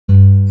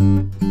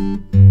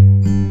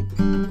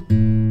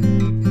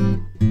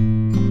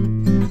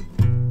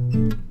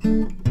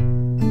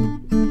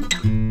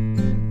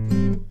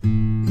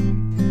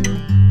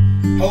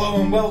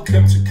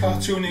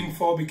Cartooning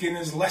for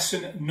Beginners,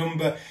 lesson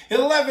number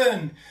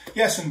 11.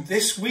 Yes, and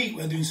this week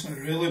we're doing something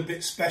really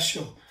bit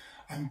special.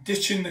 I'm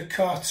ditching the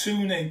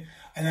cartooning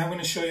and I'm going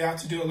to show you how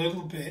to do a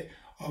little bit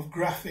of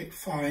graphic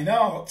fine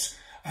art.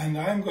 And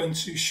I'm going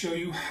to show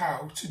you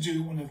how to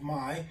do one of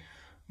my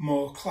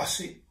more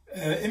classic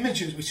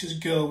images, which is a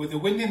girl with the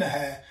wind in her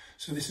hair.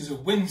 So this is a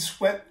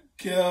windswept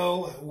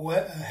girl,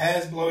 her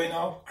hair's blowing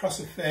up across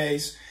her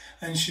face,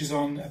 and she's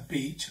on a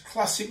beach, a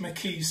classic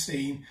McKee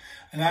scene,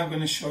 and I'm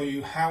going to show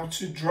you how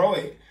to draw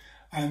it.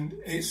 And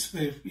it's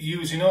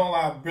using all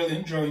our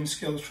brilliant drawing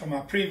skills from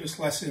our previous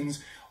lessons,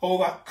 all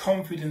that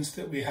confidence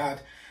that we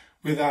had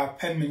with our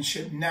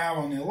penmanship. Now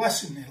on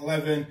lesson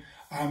 11,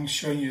 I'm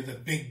showing you the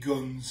big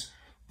guns.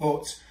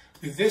 But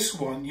with this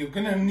one, you're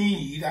going to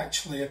need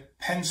actually a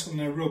pencil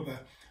and a rubber.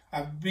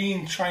 I've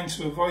been trying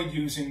to avoid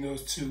using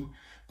those two,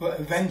 but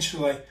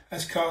eventually,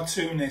 as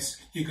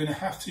cartoonists, you're going to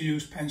have to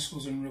use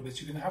pencils and rubbers.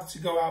 You're going to have to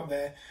go out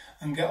there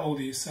and get hold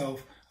of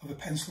yourself of a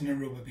pencil and a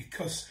rubber,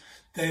 because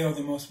they are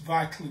the most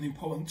vital and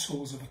important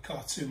tools of a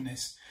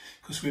cartoonist,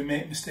 because we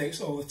make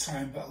mistakes all the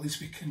time, but at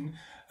least we can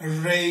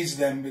erase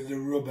them with the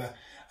rubber,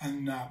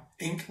 and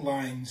ink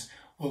lines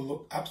will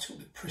look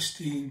absolutely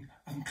pristine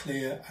and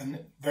clear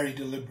and very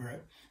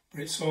deliberate.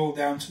 But it's all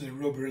down to the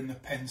rubber and the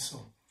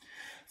pencil.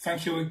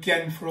 Thank you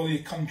again for all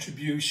your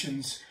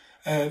contributions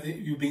that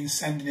you've been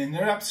sending in.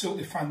 They're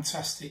absolutely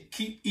fantastic.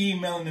 Keep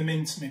emailing them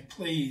in to me,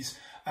 please,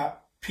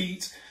 at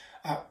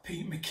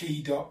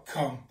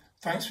pete@petemckee.com.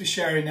 Thanks for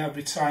sharing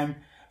every time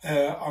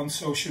on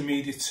social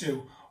media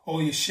too.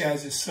 All your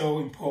shares are so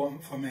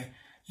important for me.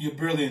 You're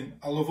brilliant.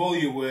 I love all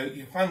your work.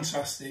 You're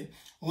fantastic.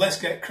 Let's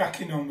get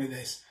cracking on with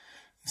this.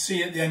 See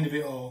you at the end of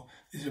it all.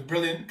 There's a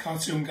brilliant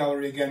cartoon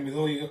gallery again with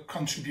all your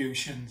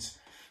contributions.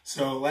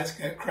 So let's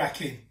get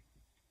cracking.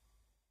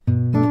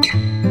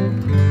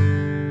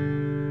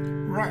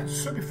 Right,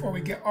 so before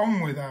we get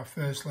on with our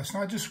first lesson,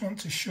 I just want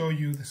to show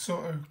you the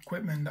sort of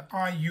equipment that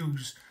I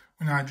use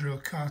when I draw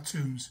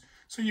cartoons.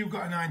 So you've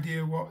got an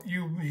idea what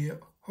you'll be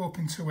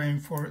hoping to aim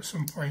for at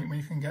some point when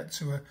you can get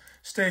to a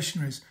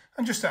stationery's.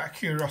 And just out of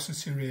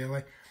curiosity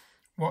really,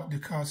 what do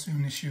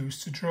cartoonists use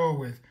to draw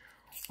with?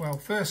 Well,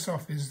 first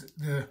off is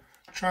the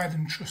tried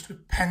and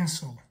trusted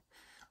pencil.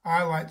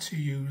 I like to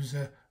use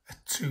a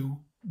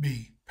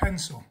 2B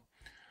pencil.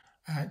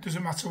 It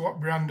doesn't matter what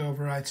brand or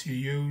variety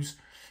you use,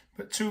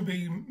 but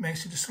 2B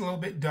makes it just a little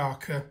bit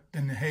darker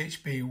than the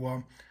HB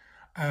one,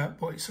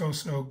 but it's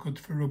also good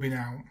for rubbing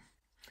out.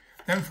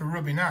 Then for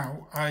rubbing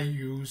out, I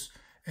use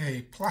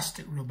a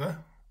plastic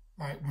rubber,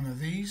 like one of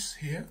these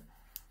here.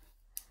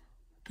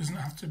 Doesn't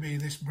have to be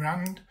this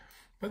brand,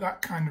 but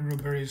that kind of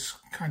rubber is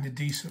kind of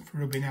decent for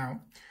rubbing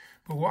out.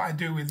 But what I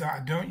do with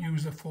that, I don't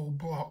use a full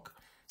block.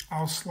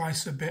 I'll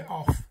slice a bit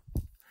off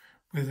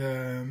with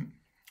a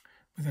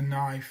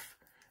knife,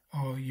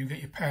 or you get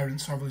your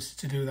parents obviously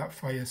to do that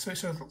for you. So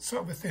it's a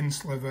sort of a thin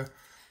sliver,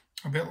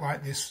 a bit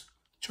like this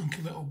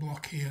chunky little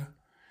block here.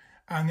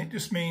 And it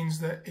just means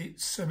that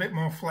it's a bit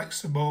more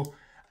flexible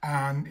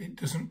and it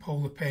doesn't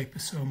pull the paper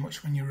so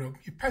much when you rub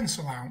your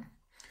pencil out.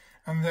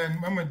 And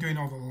then when we're doing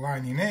all the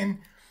lining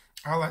in,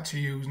 I like to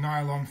use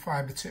nylon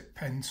fibre tip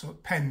pens.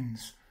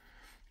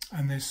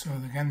 And there's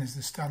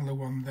the Staedtler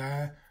one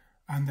there,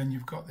 and then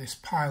you've got this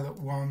Pilot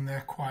one,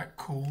 they're quite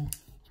cool,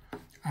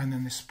 and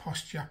then this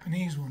posh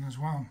Japanese one as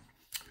well.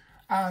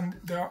 And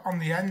they're on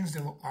the ends, they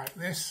look like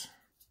this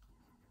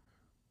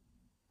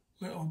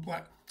little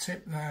black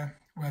tip there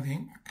where the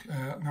ink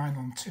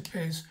nylon tip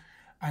is,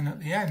 and at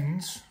the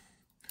ends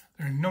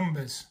there are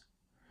numbers.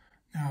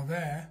 Now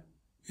there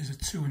is a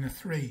 2 and a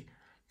 3.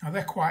 Now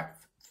they're quite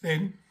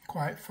thin,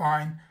 quite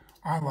fine.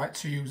 I like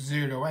to use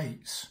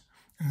 0.8s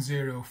and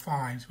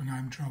 0.5s when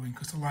I'm drawing,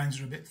 because the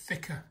lines are a bit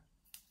thicker.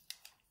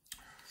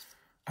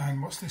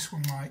 And what's this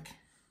one like?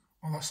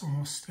 Well, that's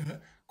almost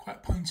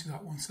quite pointy,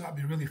 that one, so that'd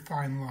be a really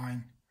fine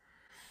line.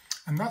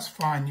 And that's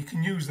fine, you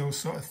can use those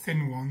sort of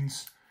thin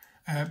ones,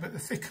 but the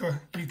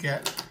thicker you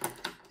get,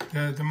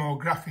 the more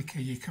graphic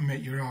you can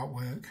make your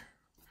artwork.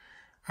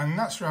 And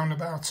that's round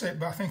about it,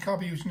 but I think I'll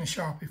be using a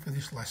Sharpie for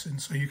this lesson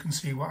so you can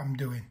see what I'm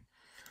doing.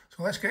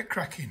 So let's get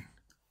cracking.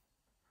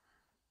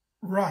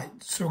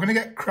 Right, so we're going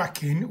to get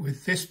cracking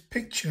with this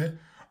picture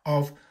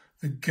of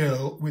the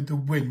girl with the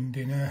wind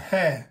in her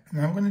hair.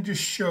 And I'm going to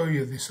just show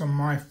you this on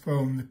my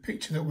phone, the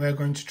picture that we're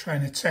going to try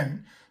and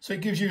attempt. So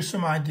it gives you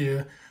some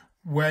idea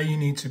where you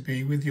need to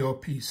be with your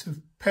piece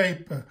of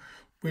paper,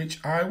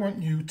 which I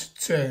want you to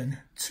turn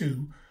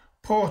to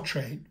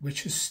portrait,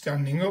 which is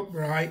standing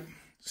upright.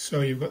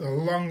 So you've got the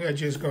long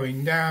edges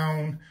going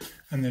down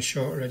and the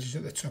shorter edges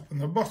at the top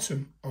and the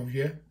bottom of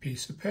your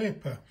piece of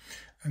paper.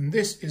 And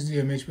this is the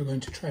image we're going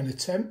to try and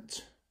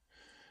attempt.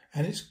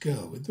 And it's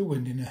girl with the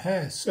wind in her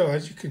hair. So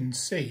as you can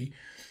see,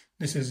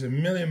 this is a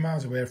million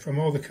miles away from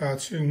all the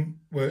cartoon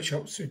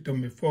workshops we've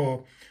done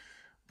before.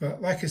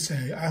 But like I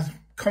say, I'm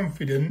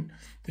confident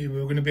that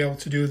we're going to be able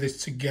to do this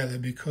together,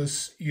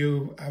 because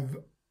you have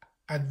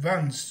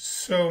advanced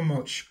so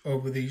much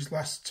over these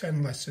last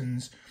 10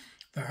 lessons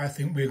that I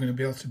think we're going to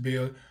be able to be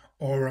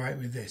all right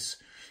with this.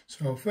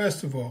 So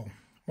first of all,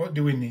 what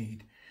do we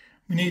need?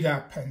 we need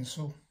our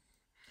pencil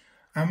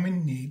and we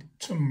need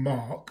to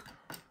mark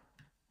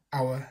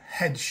our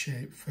head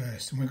shape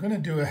first. And we're going to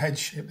do a head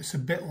shape that's a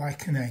bit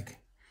like an egg.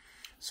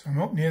 So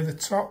I'm up near the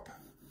top,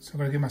 so I've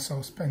got to give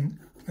myself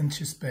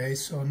plenty of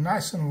space. So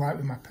nice and light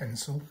with my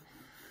pencil.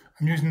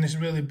 I'm using this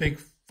really big,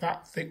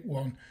 fat, thick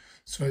one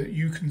so that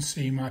you can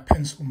see my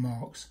pencil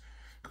marks,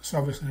 because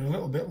obviously they're a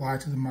little bit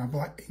lighter than my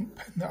black ink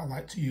pen that I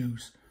like to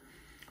use.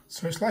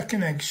 So it's like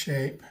an egg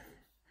shape,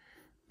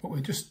 but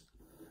we're just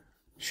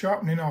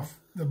sharpening off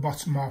the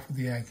bottom half of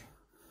the egg,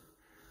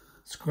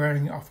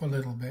 squaring it off a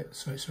little bit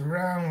so it's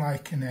around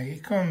like an egg.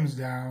 It comes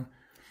down,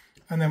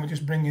 and then we're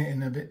just bringing it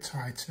in a bit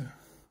tighter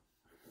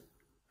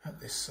at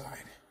this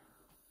side.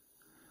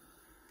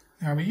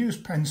 Now we use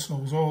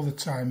pencils all the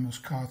time, as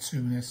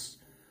cartoonists,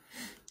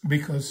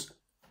 because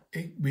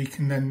we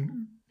can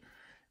then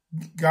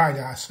guide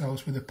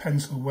ourselves with a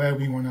pencil where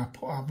we want to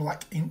put our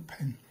black ink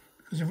pen.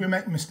 Because if we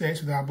make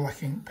mistakes with our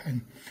black ink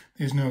pen,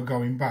 there's no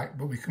going back,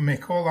 but we can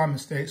make all our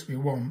mistakes we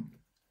want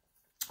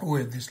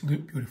with this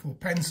beautiful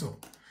pencil.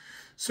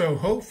 So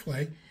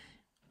hopefully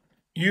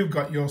you've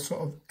got your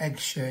sort of egg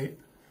shape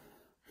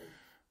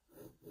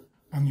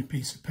on your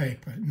piece of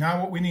paper.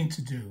 Now what we need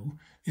to do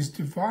is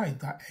divide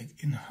that egg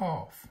in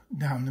half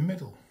down the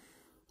middle.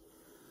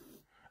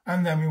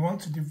 And then we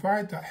want to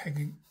divide that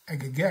egg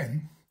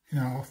again in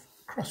half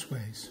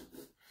crossways.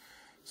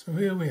 So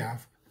here we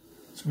have.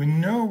 So we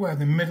know where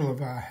the middle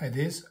of our head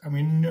is, and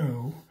we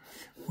know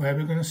where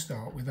we're going to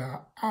start with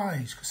our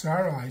eyes, because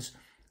our eyes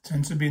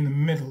tend to be in the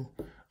middle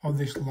of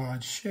this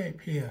large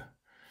shape here.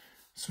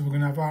 So we're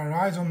going to have our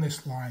eyes on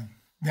this line.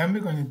 Then we're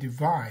going to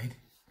divide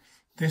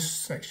this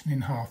section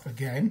in half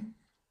again,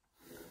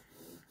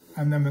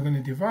 and then we're going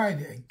to divide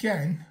it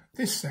again,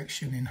 this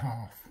section in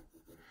half.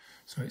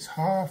 So it's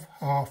half,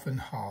 half and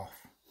half.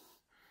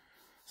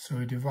 So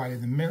we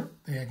divided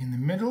the egg in the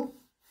middle,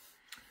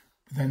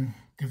 then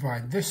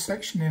divide this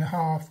section in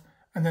half,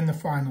 and then the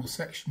final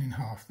section in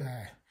half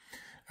there.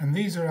 And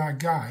these are our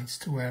guides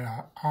to where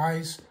our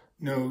eyes,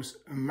 nose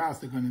and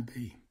mouth are going to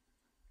be.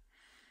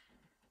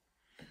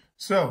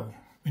 So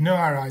we know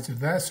our eyes are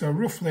there, so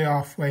roughly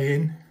halfway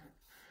in,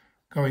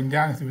 going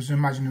down, if there was an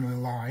imaginary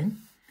line,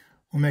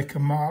 we'll make a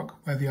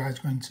mark where the eye is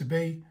going to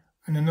be,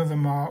 and another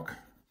mark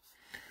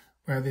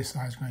where this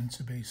eye is going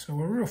to be. So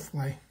we're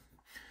roughly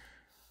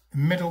the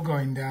middle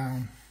going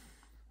down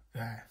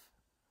there.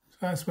 So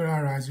that's where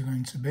our eyes are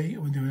going to be.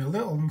 We're doing a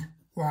little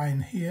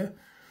line here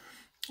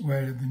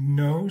where the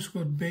nose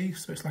would be,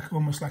 so it's like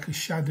almost like a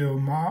shadow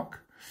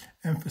mark,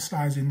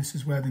 emphasizing this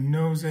is where the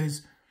nose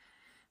is.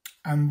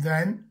 And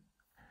then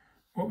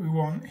what we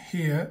want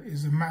here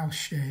is a mouth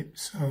shape,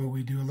 so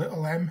we do a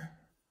little M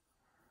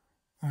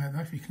like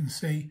that, if you can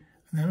see,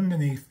 and then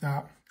underneath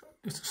that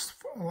just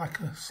like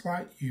a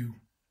slight U,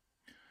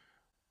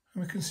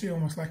 and we can see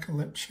almost like a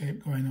lip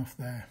shape going off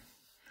there.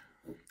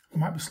 I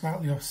might be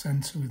slightly off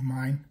centre with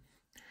mine,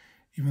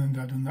 even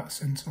though I've done that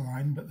centre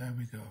line, but there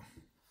we go.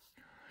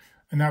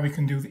 And now we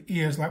can do the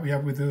ears like we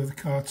have with the other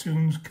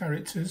cartoons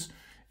characters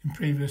in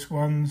previous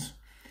ones,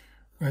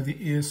 where the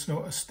ears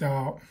sort of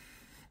start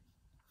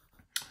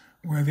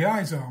where the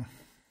eyes are.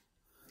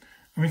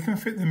 And we can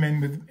fit them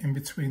in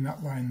between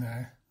that line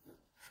there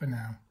for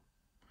now.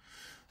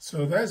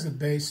 So there's the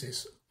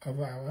basis of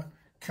our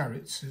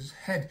character's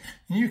head.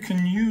 And you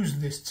can use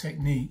this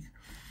technique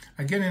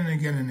again and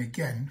again and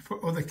again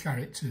for other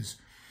characters.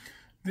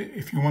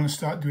 If you want to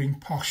start doing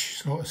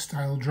posh sort of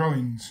style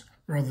drawings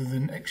rather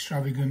than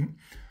extravagant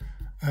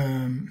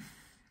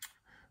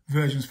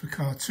versions for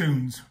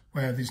cartoons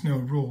where there's no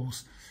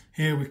rules.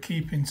 Here we're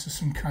keeping to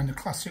some kind of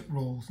classic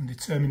rules and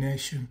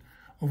determination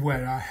of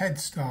where our head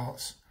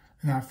starts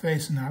and our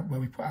face and where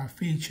we put our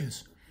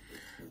features.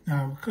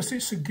 Now, because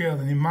it's a girl,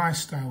 and in my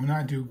style, when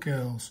I do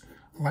girls,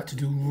 I like to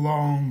do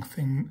long,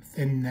 thin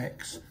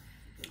necks.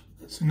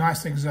 It's a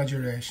nice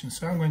exaggeration.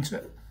 So I'm going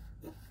to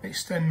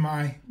extend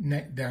my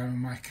neck down on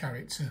my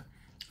character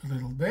a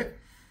little bit.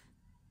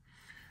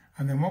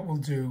 And then what we'll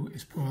do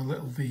is put a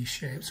little V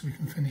shape so we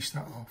can finish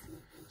that off.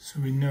 So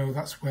we know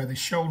that's where the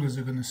shoulders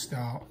are going to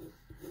start.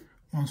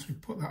 Once we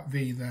put that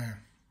V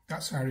there,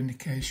 that's our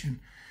indication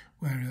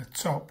where the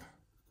top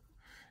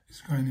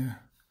is going to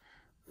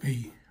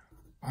be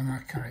on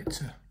our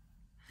character.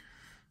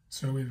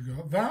 So we've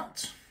got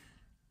that.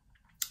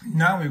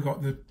 Now we've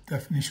got the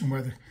definition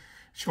where the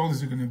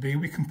shoulders are going to be.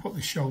 We can put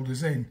the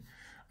shoulders in.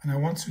 And I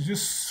want to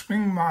just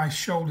swing my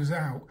shoulders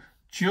out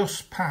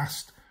just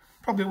past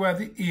probably where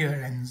the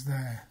ear ends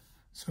there.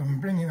 So I'm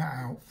bringing that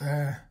out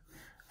there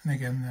and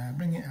again there.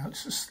 Bring it out,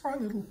 just a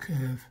slight little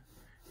curve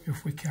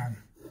if we can.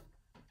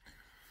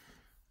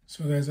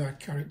 So there's our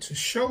character's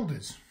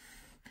shoulders.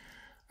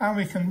 And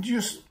we can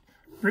just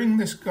bring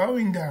this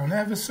going down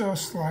ever so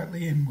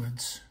slightly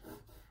inwards.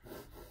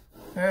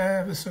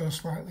 Ever so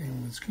slightly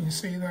inwards. Can you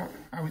see that?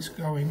 How it's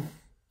going?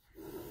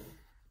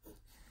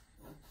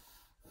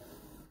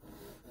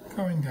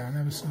 Going down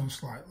ever so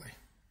slightly.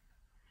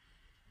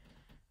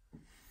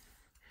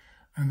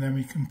 And then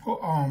we can put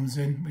arms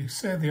in. We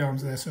say the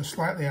arms there, so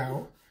slightly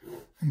out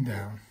and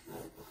down.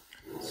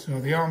 So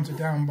the arms are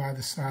down by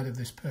the side of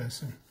this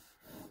person.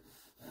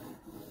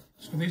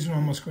 So these are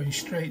almost going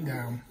straight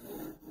down.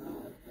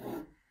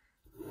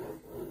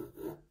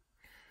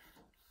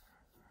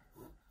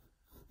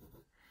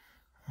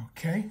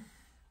 Okay.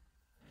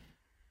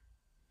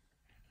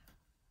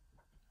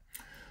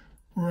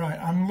 Right,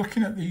 I'm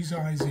looking at these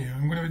eyes here.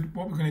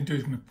 What we're going to do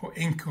is we're going to put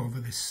ink over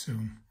this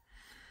soon.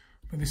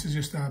 But this is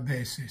just our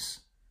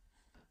basis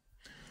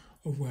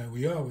of where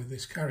we are with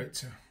this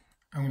character.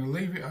 I'm going to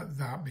leave it at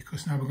that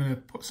because now we're going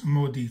to put some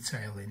more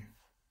detail in.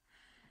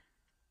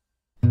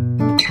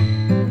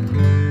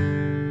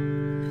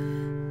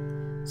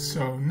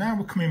 So now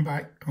we're coming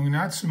back, I'm going to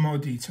add some more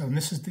detail, and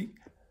this is the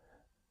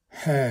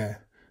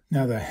hair.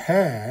 Now the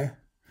hair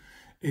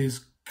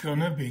is going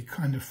to be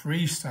kind of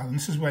freestyle, and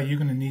this is where you're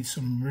going to need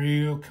some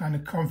real kind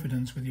of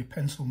confidence with your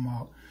pencil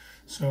mark.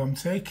 So I'm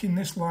taking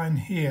this line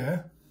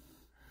here,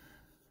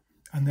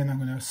 and then I'm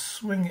going to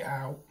swing it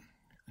out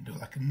and do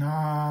like a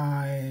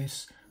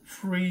nice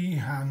free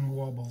hand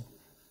wobble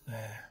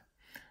there.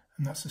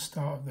 And that's the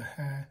start of the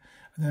hair.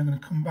 And then I'm going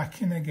to come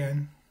back in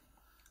again,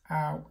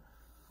 out,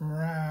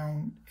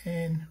 round,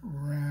 in,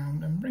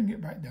 round, and bring it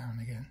back down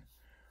again.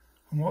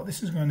 And what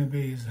this is going to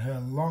be is her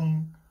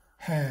long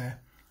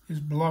hair is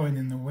blowing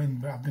in the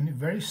wind, but I've done it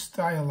very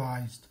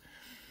stylized.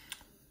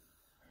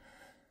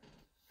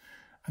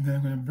 And then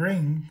I'm going to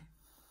bring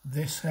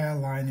this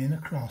hairline in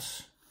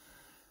across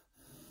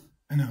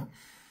and up.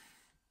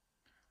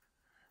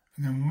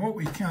 And then what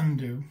we can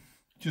do,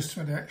 just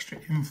for the extra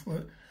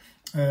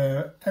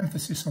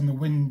emphasis on the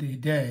windy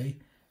day,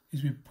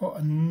 is we put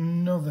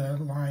another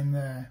line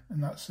there,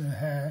 and that's her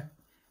hair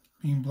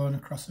being blown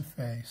across her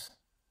face.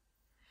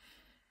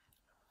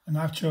 And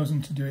I've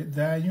chosen to do it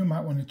there. You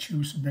might want to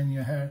choose to bring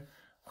your hair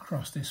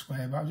across this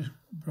way, but I've just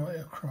brought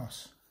it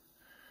across.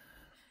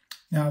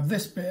 Now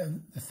this bit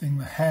of the thing,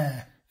 the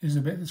hair, is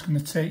a bit that's going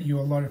to take you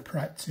a lot of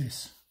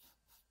practice,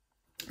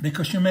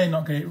 because you may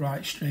not get it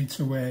right straight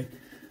away.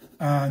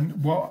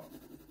 And what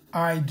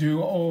I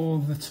do all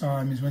the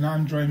time is when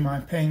I'm drawing my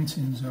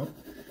paintings up,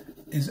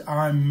 is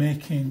I'm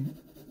making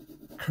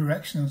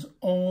corrections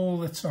all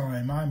the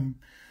time. I'm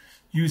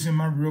using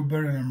my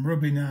rubber and I'm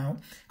rubbing out,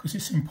 because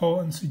it's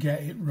important to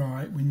get it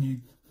right when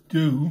you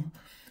do.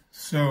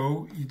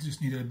 So you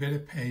just need a bit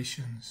of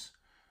patience.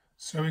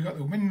 So we've got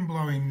the wind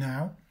blowing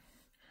now,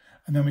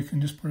 and then we can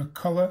just put a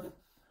colour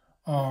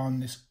on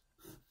this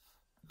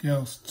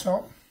girl's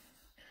top.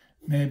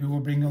 Maybe we'll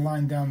bring a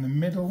line down the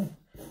middle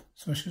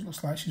so she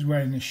looks like she's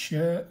wearing a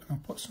shirt, and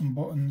I'll put some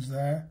buttons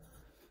there.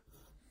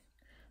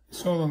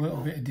 It's all a little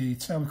bit of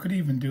detail. We could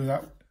even do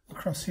that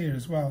across here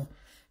as well.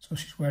 So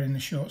she's wearing a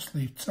short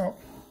sleeve top,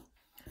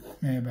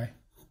 maybe.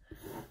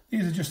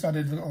 These are just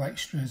added little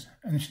extras.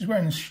 And if she's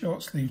wearing a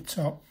short sleeve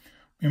top,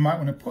 we might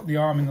want to put the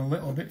arm in a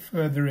little bit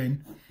further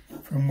in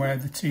from where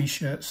the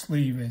t-shirt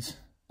sleeve is.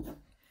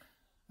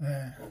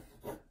 There.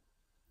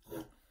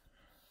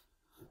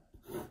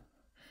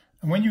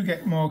 And when you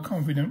get more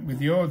confident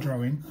with your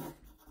drawing,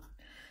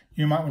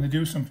 you might want to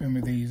do something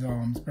with these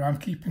arms, but I'm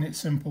keeping it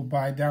simple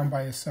down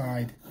by her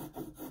side,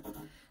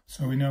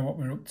 so we know what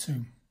we're up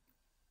to.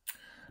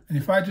 And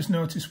if I just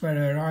notice where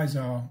her eyes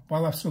are,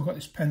 while I've still got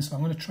this pencil,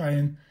 I'm going to try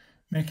and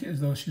make it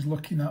as though she's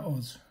looking at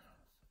us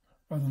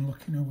rather than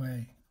looking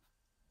away.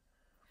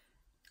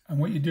 And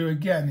what you do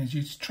again is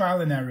you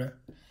trial and error,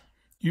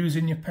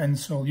 using your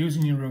pencil,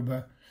 using your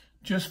rubber,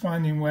 just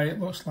finding where it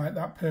looks like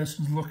that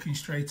person's looking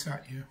straight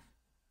at you.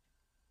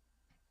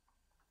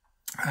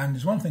 And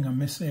there's one thing I'm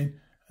missing,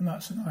 and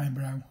that's an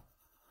eyebrow.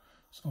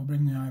 So I'll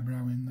bring the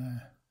eyebrow in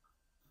there.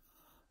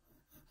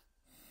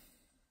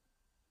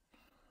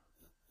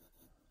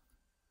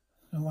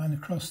 A line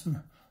across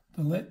the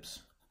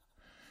lips.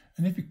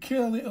 And if you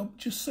curl it up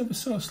just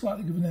so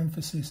slightly, give an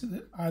emphasis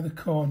at either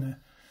corner,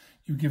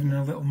 you've given her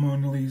a little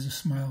Mona Lisa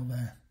smile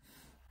there.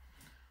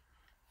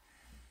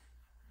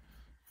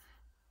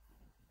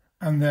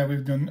 And there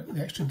we've done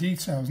the extra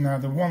details. Now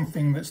the one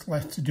thing that's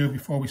left to do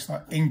before we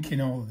start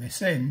inking all of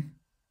this in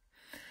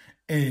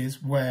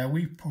is where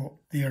we put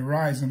the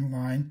horizon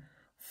line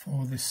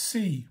for the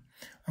sea.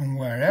 And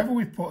wherever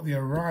we put the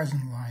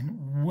horizon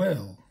line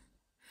will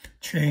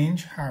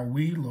change how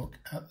we look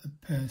at the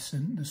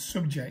person, the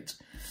subject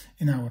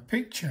in our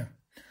picture.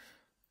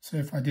 So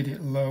if I did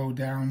it low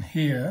down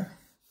here,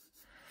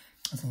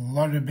 there's a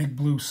lot of big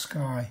blue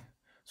sky.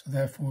 So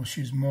therefore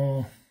she's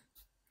more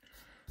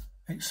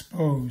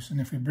exposed. And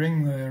if we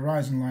bring the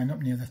horizon line up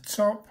near the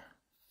top,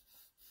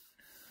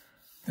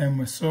 then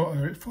we're sort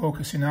of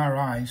focusing our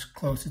eyes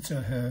closer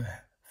to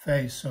her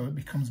face, so it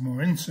becomes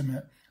more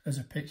intimate as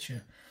a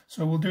picture.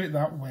 So we'll do it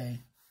that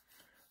way.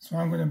 So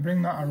I'm going to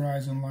bring that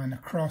horizon line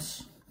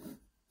across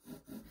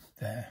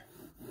there.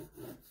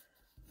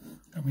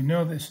 And we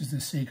know this is the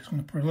sea because I'm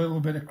going to put a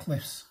little bit of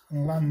cliffs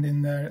and land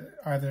in there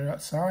either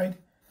outside,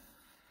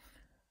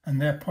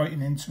 and they're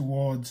pointing in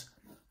towards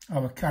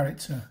our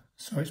character.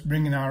 So it's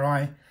bringing our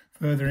eye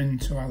further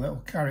into our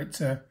little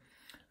character.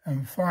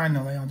 And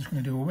finally, I'm just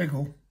going to do a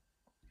wiggle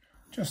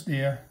just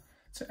here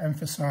to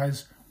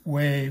emphasize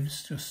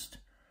waves just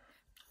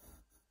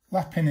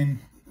lapping in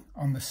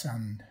on the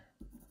sand.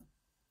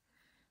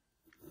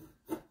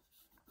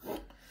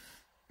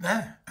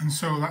 There, and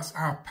so that's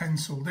our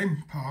penciled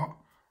in part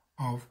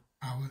of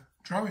our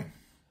drawing.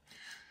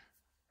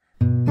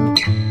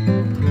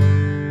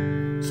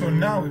 So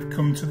now we've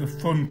come to the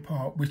fun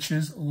part, which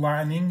is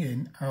lining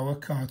in our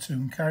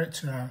cartoon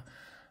character,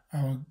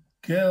 our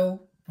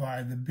girl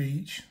by the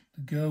beach,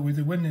 the girl with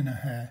the wind in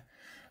her hair.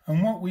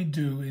 And what we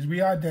do is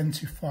we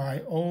identify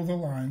all the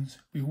lines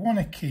we want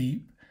to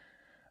keep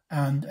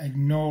and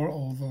ignore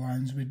all the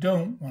lines we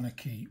don't want to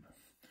keep.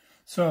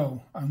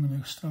 So I'm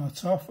going to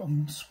start off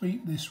and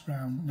sweep this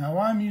round. Now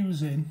I'm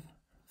using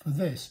for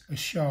this a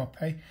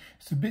Sharpie.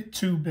 It's a bit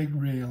too big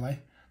really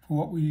for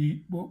what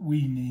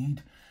we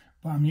need,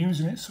 but I'm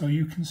using it so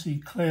you can see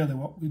clearly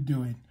what we're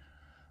doing.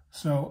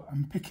 So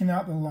I'm picking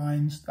out the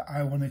lines that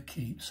I want to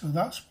keep. So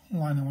that's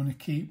one line I want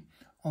to keep.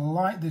 I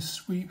like this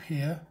sweep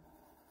here,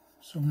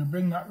 so I'm going to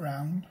bring that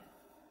round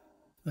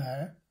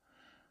there,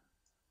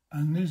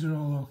 and these are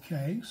all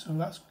okay, so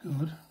that's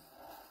good.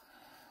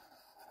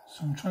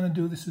 So I'm trying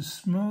to do this as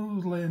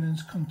smoothly and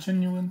as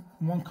continuing,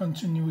 one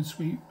continuous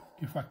sweep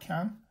if I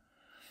can.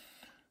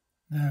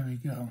 There we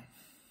go.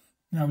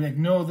 Now we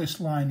ignore this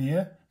line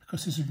here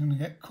because this is going to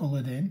get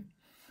coloured in,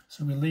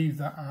 so we leave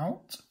that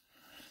out.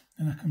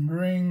 And I can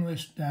bring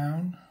this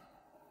down,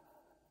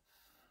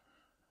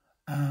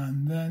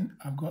 and then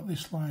I've got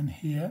this line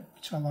here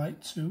which I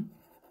like to.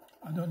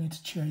 I don't need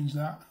to change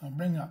that. I'll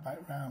bring that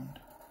back round.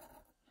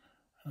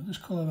 I'll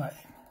just colour that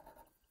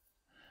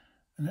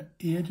in. And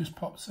the ear just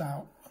pops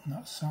out on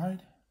that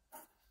side.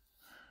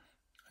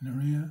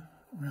 And the ear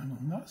round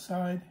on that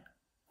side.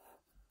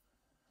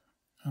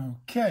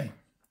 Okay.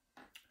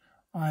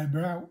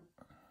 Eyebrow.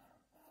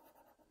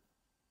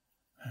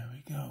 There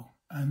we go.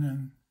 And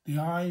then the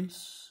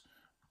eyes,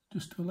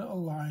 just a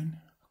little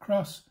line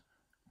across,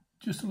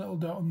 just a little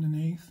dot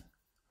underneath.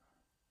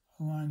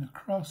 A line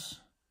across.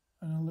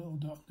 And a little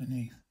dot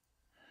underneath.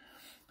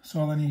 That's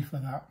all I need for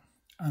that.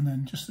 And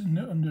then just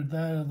under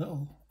there, a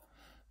little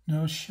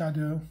nose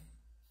shadow.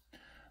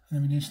 And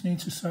then we just need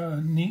to sort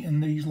of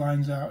neaten these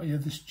lines out here,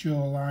 this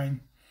jaw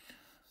line.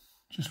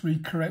 Just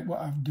recorrect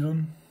what I've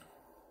done.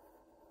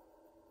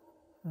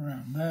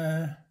 Around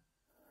there,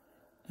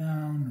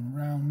 down and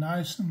round,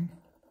 nice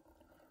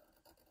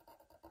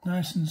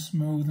and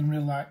smooth and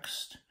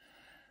relaxed.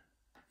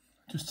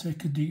 Just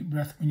take a deep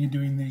breath when you're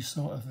doing these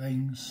sort of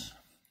things.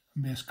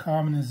 And be as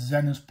calm and as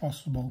zen as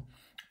possible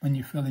when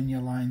you're filling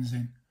your lines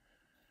in.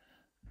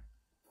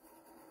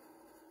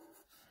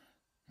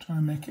 Try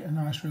and make it a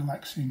nice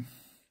relaxing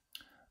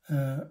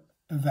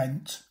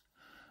event.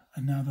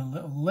 And now the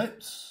little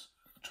lips.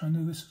 Try and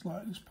do this as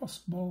light as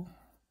possible.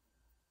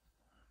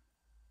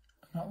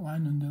 And that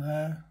line under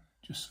there,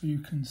 just so you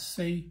can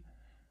see.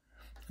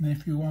 And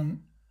if you want,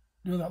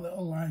 do that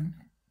little line,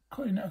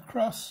 cutting it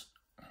across.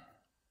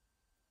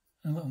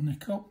 A little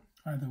nick up,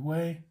 either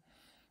way.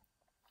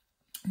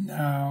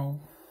 Now,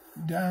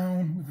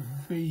 down with a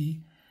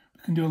V.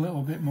 We can do a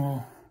little bit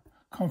more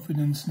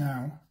confidence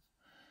now.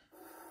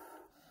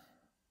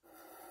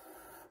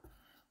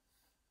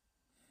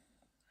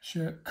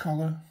 Shirt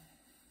collar.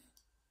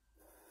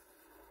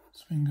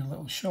 Swing the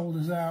little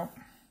shoulders out.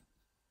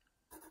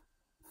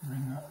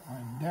 Bring that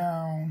line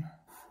down.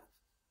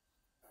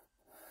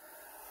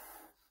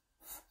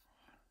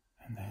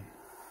 And then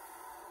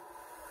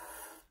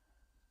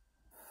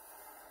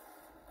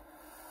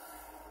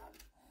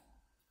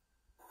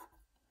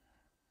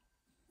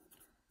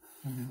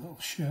do the little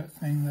shirt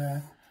thing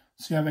there.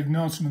 See, I've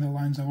ignored some of the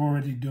lines I've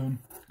already done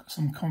because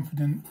I'm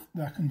confident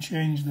that I can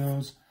change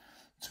those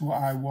to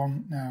what I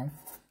want now.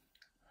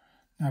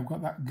 Now I've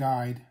got that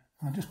guide.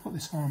 I'll just put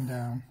this arm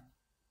down.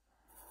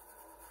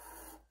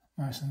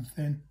 Nice and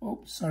thin.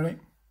 Oh, sorry.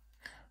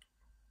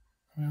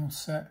 We're all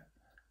set.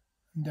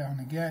 And down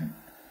again.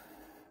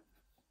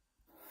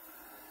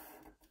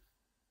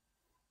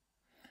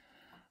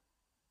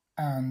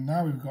 And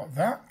now we've got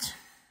that.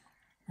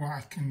 What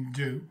I can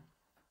do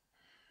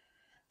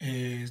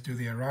is do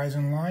the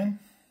horizon line.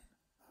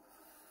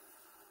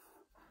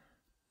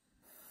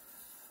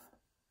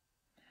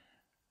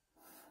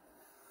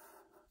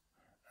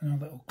 And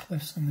a little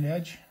cliffs on the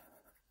edge.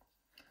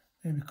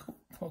 Maybe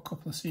put a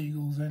couple of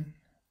seagulls in.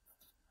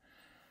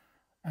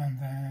 And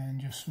then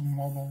just some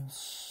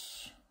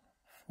wobbles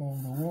for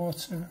the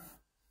water.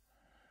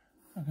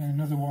 Again,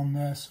 another one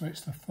there, so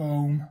it's the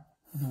foam,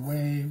 the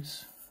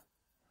waves.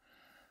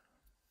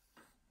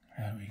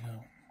 There we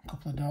go. A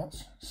couple of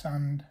dots,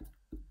 sand.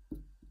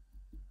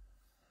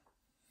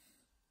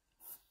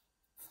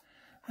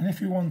 And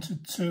if you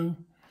wanted to,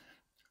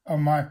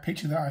 on my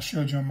picture that I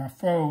showed you on my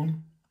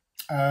phone,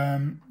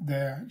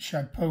 there she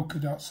had polka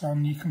dots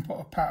on. You can put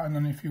a pattern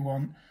on if you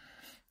want.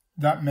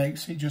 That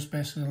makes it just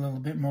basically a little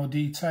bit more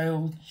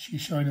detailed.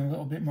 She's showing a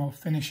little bit more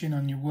finishing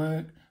on your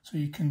work, so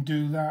you can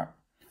do that.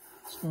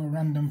 So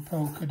random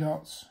polka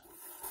dots.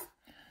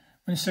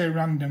 When you say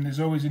random, there's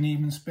always an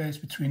even space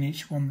between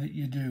each one that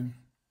you do.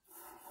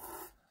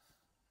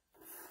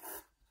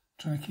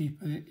 Try to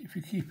keep it, if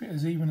you keep it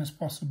as even as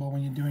possible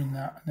when you're doing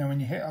that, and then when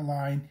you hit a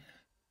line,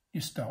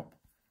 you stop.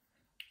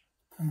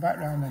 And back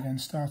round again,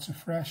 start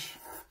afresh.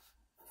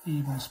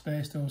 Even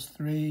space, those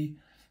three.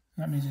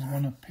 That means there's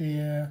one up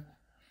here.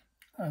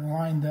 A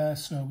line there,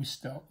 so we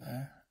stop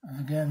there. And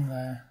again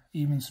there,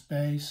 even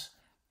space.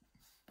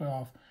 But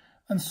off.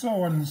 And so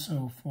on and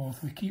so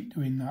forth. We keep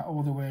doing that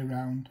all the way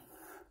around.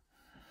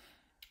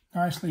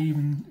 Nicely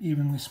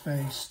evenly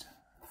spaced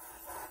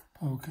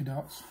polka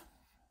dots.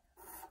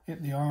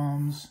 Hit the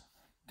arms.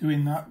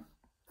 Doing that.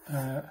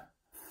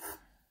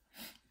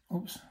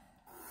 Oops.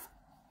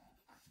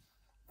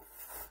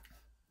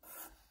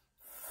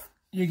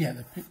 You get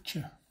the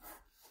picture.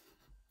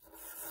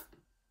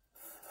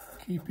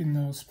 Keeping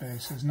those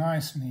spaces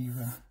nice and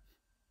even.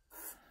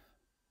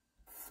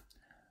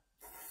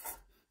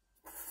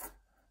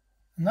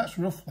 And that's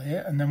roughly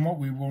it. And then what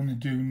we want to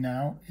do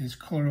now is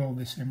colour all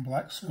this in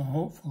black. So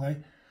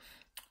hopefully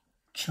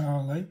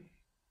Charlie,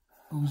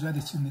 who's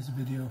editing this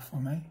video for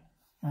me,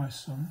 my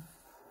son,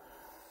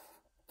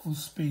 will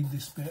speed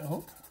this bit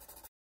up.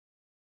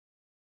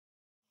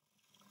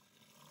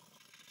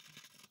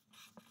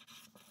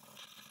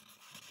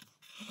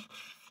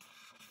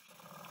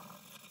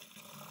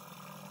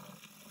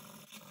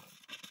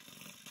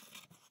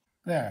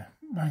 There,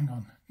 bang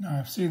on.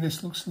 Now, see,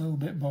 this looks a little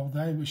bit bold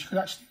there, but she could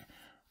actually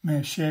may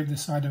have shaved the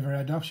side of her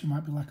head off. She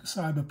might be like a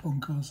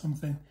cyberpunk or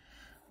something.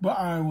 But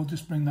I will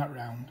just bring that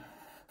round.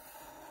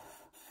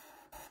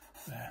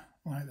 There,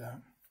 like that.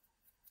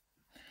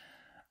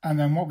 And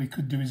then what we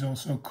could do is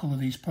also colour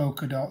these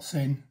polka dots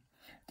in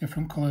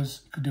different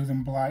colours. You could do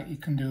them black, you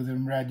can do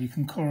them red, you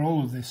can colour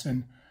all of this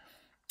in.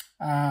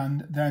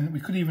 And then we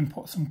could even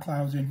put some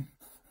clouds in.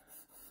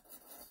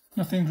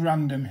 Nothing's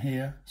random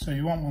here, so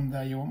you want one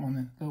there, you want one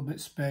a little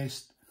bit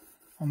spaced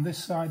on this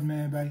side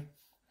maybe,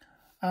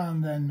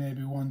 and then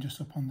maybe one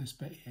just up on this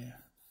bit here.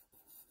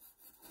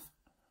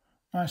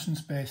 Nice and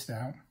spaced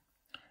out,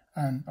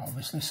 and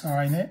obviously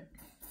sign it.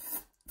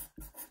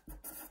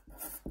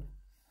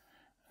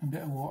 A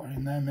bit of water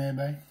in there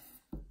maybe.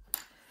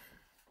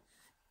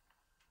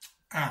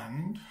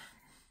 And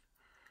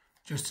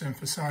just to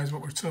emphasise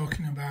what we're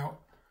talking about,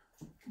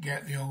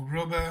 get the old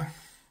rubber.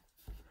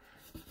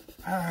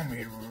 And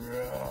we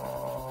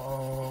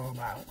rub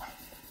out.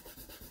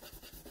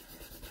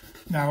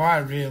 Now I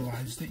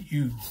realise that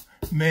you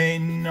may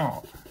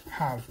not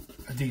have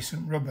a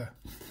decent rubber,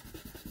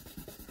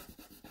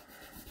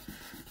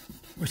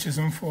 which is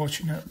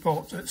unfortunate,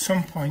 but at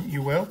some point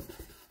you will.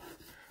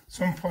 At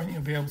some point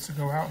you'll be able to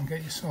go out and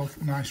get yourself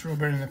a nice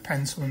rubber and a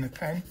pencil and a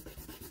pen.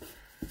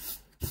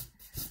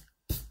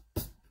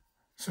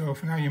 So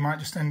for now you might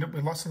just end up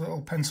with lots of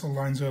little pencil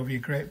lines over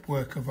your great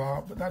work of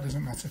art, but that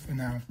doesn't matter for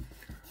now.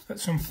 At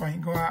some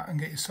point go out and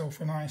get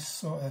yourself a nice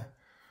sort of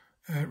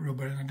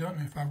rubber, and I don't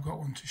know if I've got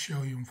one to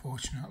show you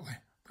unfortunately,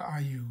 that I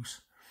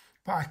use.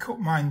 But I cut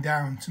mine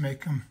down to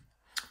make them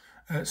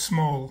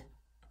small,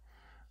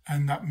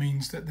 and that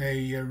means that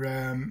they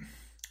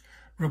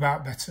rub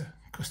out better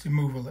because they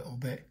move a little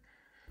bit.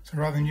 So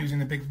rather than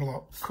using a big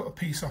block, cut a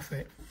piece off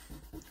it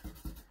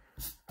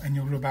and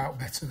you'll rub out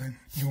better then.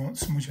 You won't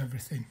smudge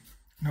everything.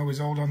 And always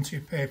hold on to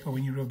your paper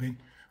when you're rubbing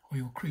or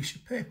you'll crease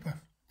your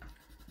paper.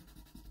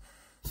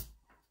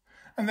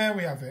 And there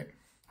we have it.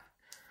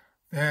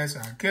 There's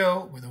our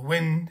girl with a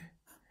wind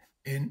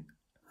in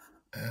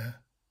her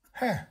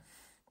hair.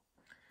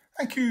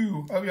 Thank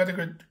you. Hope you had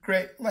a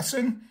great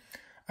lesson.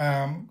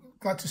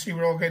 Glad to see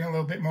we're all getting a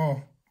little bit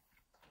more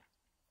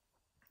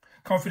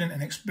confident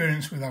and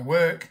experienced with our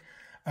work.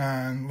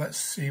 And let's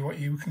see what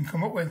you can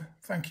come up with.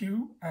 Thank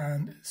you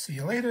and see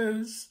you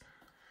later.